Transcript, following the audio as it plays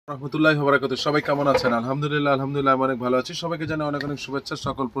রহমতুল্লাহি ওয়া বারাকাতুহু। সবাই কেমন আছেন? আলহামদুলিল্লাহ আমি অনেক ভালো আছি। সবাইকে জানাই অনেক অনেক শুভেচ্ছা,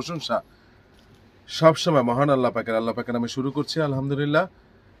 সকল প্রশংসা সবসময় মহান আল্লাহ পাকের নামে শুরু করছি। আলহামদুলিল্লাহ,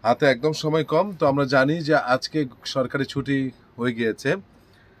 হাতে একদম সময় কম, তো আমরা জানি যে আজকে সরকারি ছুটি হয়ে গিয়েছে।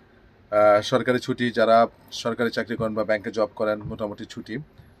 সরকারি ছুটি, যারা সরকারি চাকরি করেন বা ব্যাংকে জব করেন, মোটামুটি ছুটি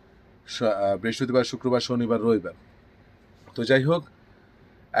বৃহস্পতিবার, শুক্রবার, শনিবার, রবিবার। তো যাই হোক,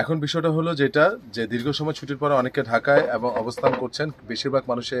 এখন বিষয়টা হলো যেটা, যে দীর্ঘ সময় ছুটির পরে অনেকে ঢাকায় এবং অবস্থান করছেন। বেশিরভাগ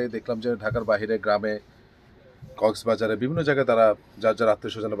মানুষে দেখলাম যে ঢাকার বাইরে, গ্রামে, কক্সবাজারে, বিভিন্ন জায়গায় তারা যার যার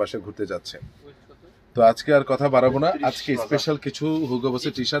আত্মীয় স্বজনের বাসায় ঘুরতে যাচ্ছে। তো আজকে আর কথা বাড়াবো না, আজকে স্পেশাল কিছু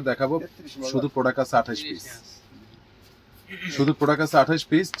হুগোবসের টি শার্ট দেখাবো। শুধু প্রোডাক্ট আছে 28 পিস, শুধু প্রোডাক্ট আছে 28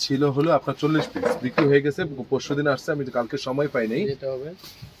 পিস, ছিল হলো আপনার 40 পিস, বিক্রি হয়ে গেছে। পরশু দিন আসছে, আমি কালকে সময় পাই নাই।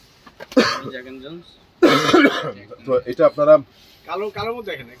 তো এটা আপনারা কালো কালো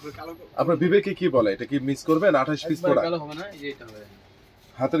মধ্যে দেখেন, একবার কালো। আপনার বিবেকে কি বলে, এটা কি মিস করবেন? 28 পিস প্রোডাক্ট কালো হবে না, এই যে এটা হবে।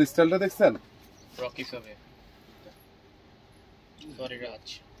 হাতের স্টাইলটা দেখছেন? রকি হবে। সরি রাজ।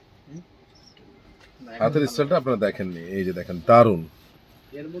 হাতের স্টাইলটা আপনারা দেখেননি, এই যে দেখেন, দারুন।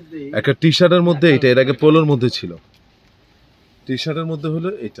 এর মধ্যে একটা টি শার্টের মধ্যে এটা, এর আগে পোলোর মধ্যে ছিল, টি শার্টের মধ্যে হলো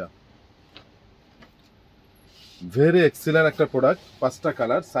এটা। ভেরি এক্সেলেন্ট একটা প্রোডাক্ট। 5টা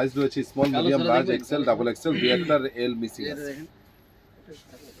কালার, সাইজ রয়েছে small, medium, large, Excel, double XL, 2-1টা এল মিসিং আছে।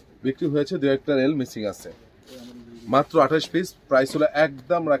 বিক্রি হয়েছে 2-1টা এল মিসিং আছে। মাত্র 28 পিস, প্রাইস হলো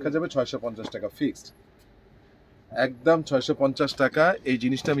একদম রাখা যাবে 650 টাকা ফিক্সড, একদম 650 টাকা। এই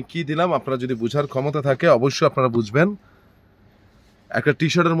জিনিসটা আমি কি দিলাম, আপনারা যদি বুঝার ক্ষমতা থাকে অবশ্যই আপনারা বুঝবেন। একটা টি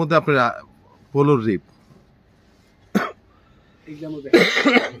শার্টের মধ্যে আপনার পোলোর রিপ,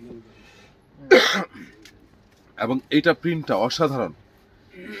 এবং এইটা প্রিন্টটা অসাধারণ।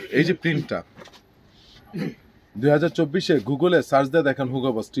 এই যে প্রিন্টটা 2024-এ গুগলে সার্চ দিয়ে দেখেন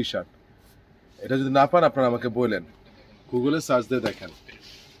হুগোবস টি শার্ট। এটা যদি না পান আপনারা আমাকে বলেন, গুগলে সার্চ দিয়ে দেখেন।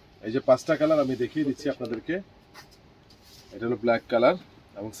 এই যে 5টা কালার আমি দেখিয়ে দিচ্ছি আপনাদেরকে। এটা হলো ব্ল্যাক কালার,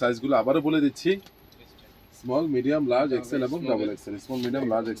 এবং সাইজগুলো আবারও বলে দিচ্ছি: স্মল, মিডিয়াম, লার্জ, এক্সেল এবং double XL. Small, medium,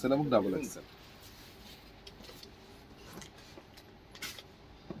 large, Excel এবং ডাবল এক্সেল।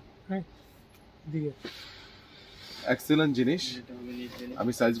 এক্সেলেন্ট জিনিস।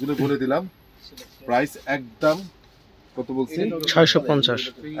 আমি সাইজগুলো বলে দিলাম। প্রাইস একদম কত বলছি? 650,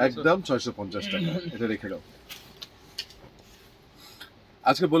 একদম 650 টাকা। এটা রেখে দাও।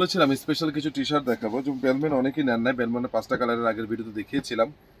 আজকে বলেছিলাম স্পেশাল কিছু টি শার্ট দেখাবো, যে বেলম্যান অনেকেই নেন নাই। বেলম্যানের 5টা কালারের আগের ভিডিওতে দেখিয়েছিলাম।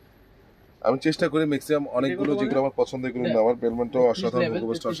 আমি চেষ্টা করি ম্যাক্সিমাম অনেকগুলো যেগুলো আমার পছন্দ এগুলো নেওয়ার। বেলম্যানটাও অসাধারণ,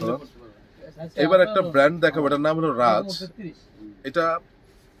 হুগোবসটা অসাধারণ। এবার একটা ব্র্যান্ড দেখাবো, এটার নাম হলো রাজ। এটা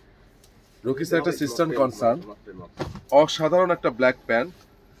রকিসের একটা সিস্টেম কনসার্ন। অসাধারণ একটা ব্ল্যাক প্যান্ট,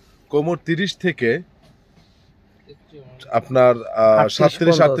 কোমর 30 থেকে আপনার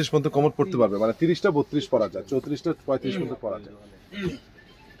 37-38 পর্যন্ত কোমর পড়তে পারবে। মানে 30টা 32 পরা যায়, 34টা 35 পর্যন্ত পরা যায়,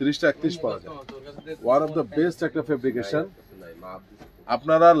 30টা 31 পরা যায়। ওয়ান অফ দ্য বেস্ট একটা ফেব্রিকেশন।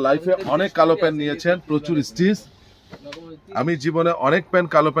 আপনারা লাইফে অনেক কালো প্যান্ট নিয়েছেন, প্রচুর স্টিচ। আমি জীবনে অনেক প্যান্ট,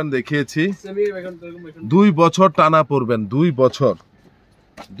 কালো প্যান্ট দেখিয়েছি। 2 বছর টানা পরবেন,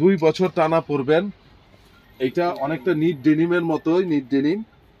 2 বছর টানা পরবেন। এটা অনেকটা নিট ডেনিমের মতোই, নিট ডেনিম,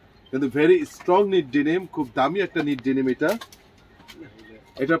 কিন্তু ভেরি স্ট্রং নিট ডেনিম, খুব দামি একটা নিট ডেনিম।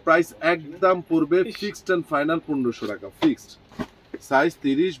 এটা প্রাইস একদম পড়বে ফিক্সড এন্ড ফাইনাল 1500 টাকা ফিক্সড। সাইজ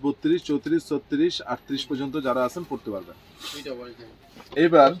 30, 32, 34, 36, 38 পর্যন্ত যারা আছেন পড়তে পারবেন।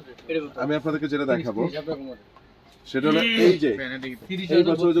 এবার আমি আপনাদেরকে যেটা দেখাবো সেটা হলো এই যে এই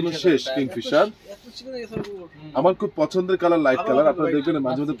বছরের জন্য শেষ কিংফিশার। আমার খুব পছন্দের কালার, লাইট কালার। আপনারা দেখবেন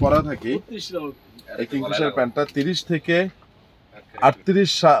মাঝে মধ্যে পরা থাকে এই কিংফিশার প্যান্টটা। 30 থেকে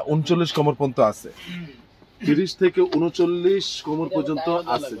 38, 39 কোমর পর্যন্ত আছে, 30 থেকে 39 কোমর পর্যন্ত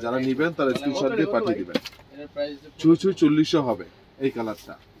আছে। যারা নিবেন তারা স্ক্রিনশট দিয়ে পাঠিয়ে দিবেন। 40 হবে এই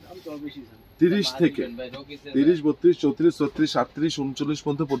কালারটা। 30 থেকে 30, 32, 34, 36, 38, 39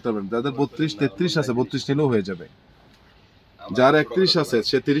 পর্যন্ত পড়তে পারবেন। যাদের 32, 33 আছে 32 নিলেও হয়ে যাবে। যার 31 আছে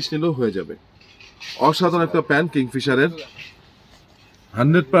সে 30 নিলেও হয়ে যাবে। অসাধারণ একটা প্যান্ট কিংফিশারের,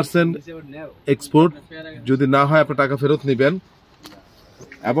 100% এক্সপোর্ট। যদি না হয় আপনার টাকা ফেরত নেবেন,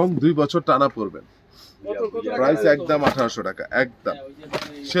 এবং 2 বছর টানা পড়বেন। প্রাইস একদম 1800 টাকা, একদম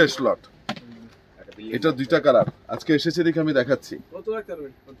শেষ লট। এটা 2টা কালার আজকে এসেছে দেখে আমি দেখাচ্ছি।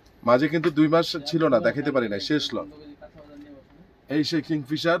 মাঝে কিন্তু 2 মাস ছিল না, দেখাতে পারি না, শেষ লট। এই সেই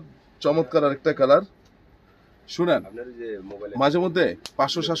কিংফিশার, চমৎকার আরেকটা কালার। শুনেন, মাঝে মধ্যে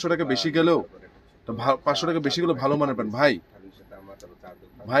 500-700 টাকা বেশি গেলেও, 500 টাকা বেশি গেলেও ভালো মানের প্যান্ট।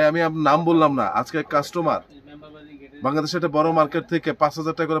 ভাই আমি আপনার নাম বললাম না, আজকে কাস্টমার বাংলাদেশের একটা বড় মার্কেট থেকে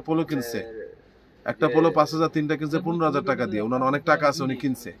 5000 টাকা করে পোলো কিনছে। একটা পোলো 5000, 3টা কিনছে 15000 টাকা দিয়ে। ওনার অনেক টাকা আছে, উনি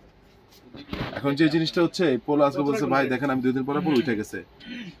কিনছে। এখন যে জিনিসটা হচ্ছে পোলো আজকে বলছে ভাই দেখেন আমি 2 দিন পরে পরে উঠে গেছে।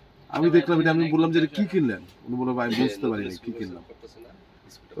 আমি দেখলাম এটা, আমি বললাম যে এটা কি কিনলেন? উনি বলল ভাই বুঝতে পারিনি কি কিনলাম।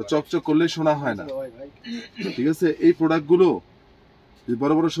 তো চকচক করলে শোনা হয় না, ঠিক আছে? এই প্রোডাক্টগুলো যদি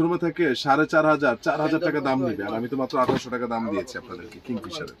বড় বড় শোরুমে থাকে 4,500 4,000 টাকা দাম নেবে, আর আমি তো মাত্র 1800 টাকা দাম দিয়েছি আপনাদেরকে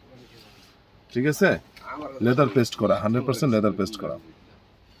কিংফিশারের, ঠিক আছে? লেদার পেস্ট করা, 100% লেদার পেস্ট করা,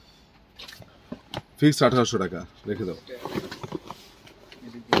 ফিক্স 1800 টাকা রেখে দাও।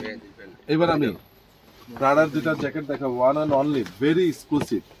 এবার আমি প্রাডার দুটা জ্যাকেট দেখাবো, one and only, very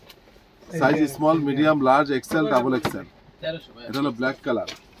exclusive, size small, medium, large, Excel, double XL. এটা হলো ব্ল্যাক কালার,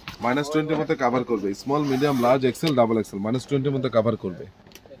 -20 মধ্যে কভার করবে, small, medium, large, Excel, double XL, -20 মধ্যে কভার করবে।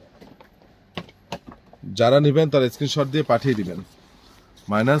 যারা নেবেন তার স্ক্রিনশট দিয়ে পাঠিয়ে দিবেন,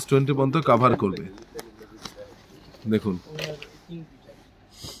 -20 পর্যন্ত কভার করবে। দেখুন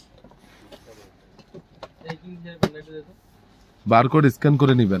বারকোড স্ক্যান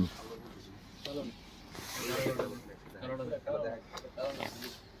করে নেবেন।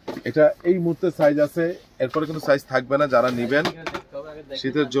 এটা এই মুহূর্তে সাইজ আছে, এরপরে কিন্তু সাইজ থাকবে না। যারা নেবেন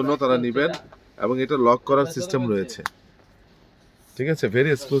শীতের জন্য তারা নেবেন, এবং এটা লক করার সিস্টেম রয়েছে, ঠিক আছে? Very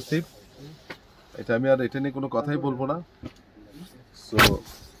exclusive. এটা আমি আর এটা নিয়ে কোনো কথাই বলবো না। সো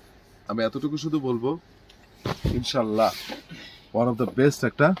আমি এতটুকু শুধু বলবো, ইনশাল্লাহ ওয়ান অফ দ্য বেস্ট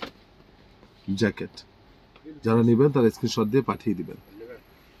একটা জ্যাকেট। যারা নেবেন তারা স্ক্রিনশট দিয়ে পাঠিয়ে দিবেন।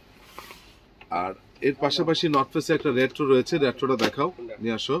 আর এর পাশাপাশি নর্থ ফেসে একটা রেট্রো রয়েছে, রেট্রোটা দেখাও,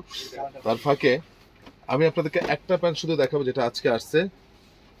 নিয়ে আসো। তার ফাঁকে আমি আপনাদেরকে একটা প্যান্ট শুধু দেখাবো যেটা আজকে আসছে,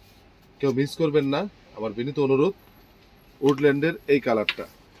 কেউ মিস করবেন না, আমার বিনীত অনুরোধ। উডল্যান্ডের এই কালারটা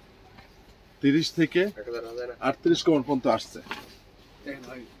 30 থেকে 38 কমন পর্যন্ত আসছে।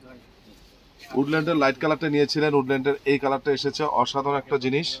 উডল্যান্ডের লাইট কালারটা নিয়েছিলেন, উডল্যান্ডের এই কালারটা এসেছে, অসাধারণ একটা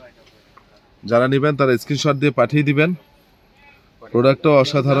জিনিস। যারা নেবেন তারা স্ক্রিনশট দিয়ে পাঠিয়ে দিবেন। প্রোডাক্টটাও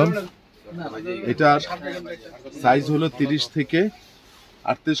অসাধারণ। এটার সাইজ হলো 30 থেকে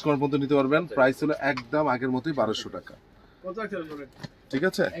 38 কমন পর্যন্ত নিতে পারবেন। প্রাইস হলো একদম আগের মতোই 1200 টাকা, ঠিক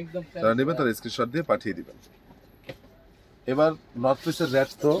আছে? যারা নেবেন তারা স্ক্রিনশট দিয়ে পাঠিয়ে দিবেন। এবার নর্থ ফেসের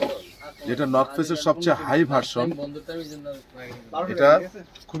রেট্রো, যেটা নর্থ ফেসের সবচেয়ে হাই ভার্সন, এটা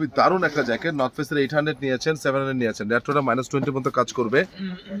খুবই দারুণ একটা জ্যাকেট। নর্থ ফেসের 800 নিয়েছেন, 700 নিয়েছেন। রেট্রোটা -20 মতো কাজ করবে,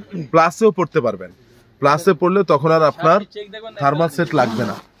 প্লাসেও পড়তে পারবেন। প্লাসে পড়লে তখন আর আপনার থার্মাল সেট লাগবে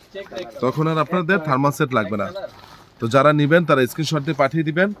না, তখন আর আপনাদের থার্মাল সেট লাগবে না। তো যারা নেবেন তারা স্ক্রিনশট দিয়ে পাঠিয়ে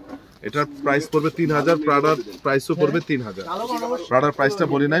দিবেন। এটার প্রাইস পড়বে 3000, প্রাডার প্রাইসও পড়বে 3000। প্রাডার প্রাইসটা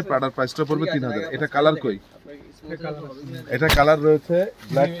বলি নাই, প্রাডার প্রাইসটা পড়বে 3000। এটা কালার কই? এটা কালার রয়েছে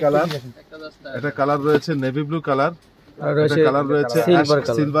ব্ল্যাক কালার, এটা কালার রয়েছে নেভি ব্লু কালার, এটা কালার রয়েছে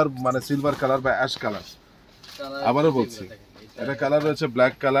সিলভার, মানে সিলভার কালার বা অ্যাশ কালার। আবারও বলছি, এটা কালার রয়েছে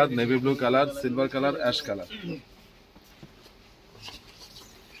black colour, navy blue colour, silver colour, ash colour.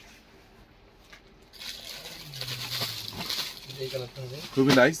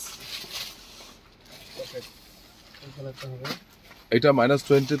 খুবই নাইস। এটা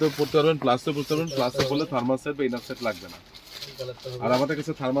 -20 তে পড়তে পারবেন, প্লাসে পড়তে পারবেন। প্লাসে পড়লে থার্মাল সেট বা ইনার সেট লাগবে না। আর আমাদের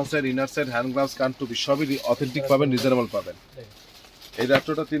কাছে thermal set, inner set, hand gloves, কান টুপি সবই অথেন্টিক পাবেন, রিজনেবল পাবেন। এই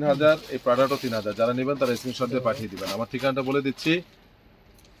রেট্রোটা 3000, এই প্রাডাটা 3000। যারা নেবেন তারা স্ক্রিনশট দিয়ে পাঠিয়ে দিবেন। আমার ঠিকানাটা বলে দিচ্ছি,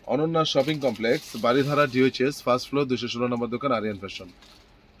 Ananya shopping complex, Baridhara, DOHS, first floor, 216 নম্বর দোকান, আরিয়ান ফ্যাশন।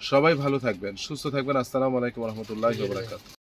 সবাই ভালো থাকবেন, সুস্থ থাকবেন। আসসালামু আলাইকুম ওয়া রাহমাতুল্লাহি ওয়া বারাকাতুহু।